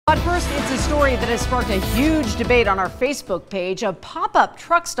But first, it's a story that has sparked a huge debate on our Facebook page, a pop-up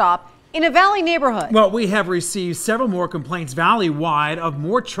truck stop in a Valley neighborhood. Well, we have received several more complaints Valley-wide of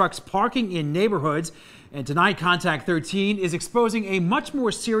more trucks parking in neighborhoods. And tonight, Contact 13 is exposing a much more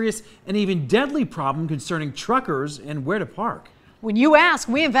serious and even deadly problem concerning truckers and where to park. When you ask,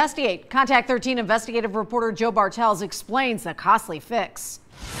 we investigate. Contact 13 investigative reporter Joe Bartels explains the costly fix.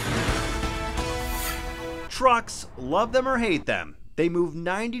 Trucks, love them or hate them, they move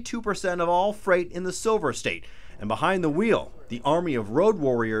 92% of all freight in the Silver State. And behind the wheel, the army of road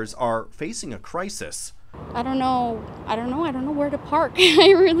warriors are facing a crisis. I don't know where to park.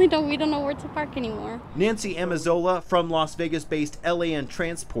 I really don't. We don't know where to park anymore. Nancy Amazola from Las Vegas-based LAN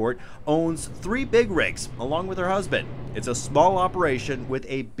Transport owns 3 big rigs along with her husband. It's a small operation with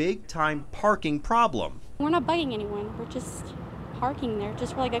a big-time parking problem. We're not bugging anyone. We're just parking there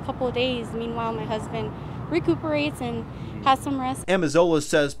just for like a couple of days. Meanwhile, my husband recuperates and has some rest. Amazola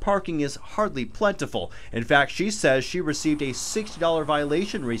says parking is hardly plentiful. In fact, she says she received a $60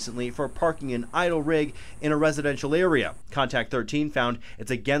 violation recently for parking an idle rig in a residential area. Contact 13 found it's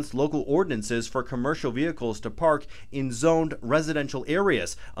against local ordinances for commercial vehicles to park in zoned residential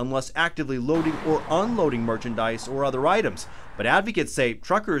areas unless actively loading or unloading merchandise or other items. But advocates say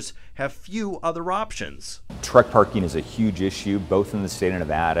truckers have few other options. Truck parking is a huge issue both in the state of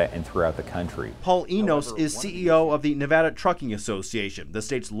Nevada and throughout the country. Paul Enos is CEO of the Nevada Trucking Association, the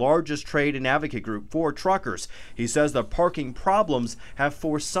state's largest trade and advocate group for truckers. He says the parking problems have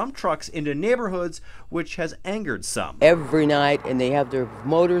forced some trucks into neighborhoods, which has angered some. Every night, and they have their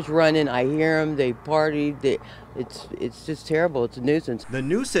motors running. I hear them, they party. It's just terrible. It's a nuisance. The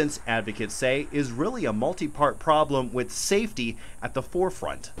nuisance, advocates say, is really a multi-part problem with safety at the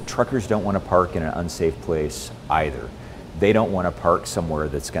forefront. Truckers don't want to park in an unsafe place either. They don't want to park somewhere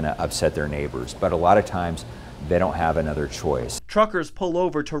that's going to upset their neighbors, but a lot of times they don't have another choice. Truckers pull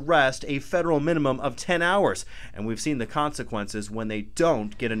over to rest a federal minimum of 10 hours, and we've seen the consequences when they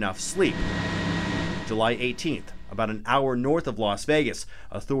don't get enough sleep. July 18th, about an hour north of Las Vegas,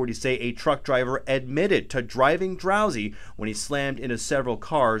 authorities say a truck driver admitted to driving drowsy when he slammed into several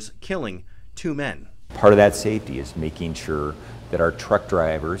cars, killing 2 men. Part of that safety is making sure that our truck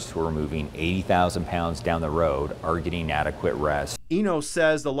drivers who are moving 80,000 pounds down the road are getting adequate rest. Enos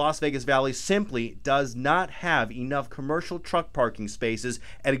says the Las Vegas Valley simply does not have enough commercial truck parking spaces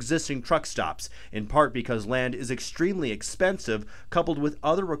at existing truck stops, in part because land is extremely expensive, coupled with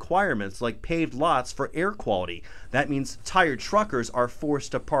other requirements like paved lots for air quality. That means tired truckers are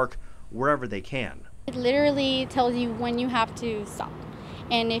forced to park wherever they can. It literally tells you when you have to stop.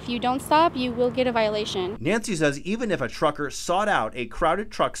 And if you don't stop, you will get a violation. Nancy says even if a trucker sought out a crowded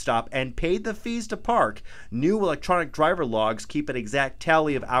truck stop and paid the fees to park, new electronic driver logs keep an exact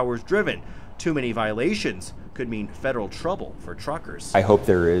tally of hours driven. Too many violations could mean federal trouble for truckers. I hope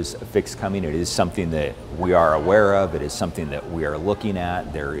there is a fix coming. It is something that we are aware of. It is something that we are looking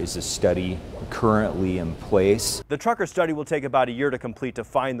at. There is a study currently in place. The trucker study will take about a year to complete to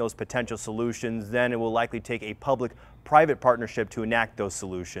find those potential solutions. Then it will likely take a public-private partnership to enact those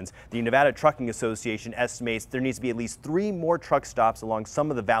solutions. The Nevada Trucking Association estimates there needs to be at least 3 more truck stops along some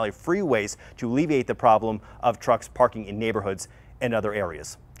of the Valley freeways to alleviate the problem of trucks parking in neighborhoods and other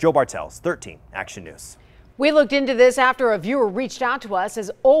areas. Joe Bartels, 13 Action News. We looked into this after a viewer reached out to us. As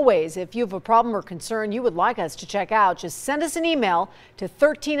always, if you have a problem or concern you would like us to check out, just send us an email to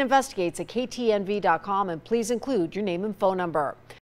 13investigates@ktnv.com and please include your name and phone number.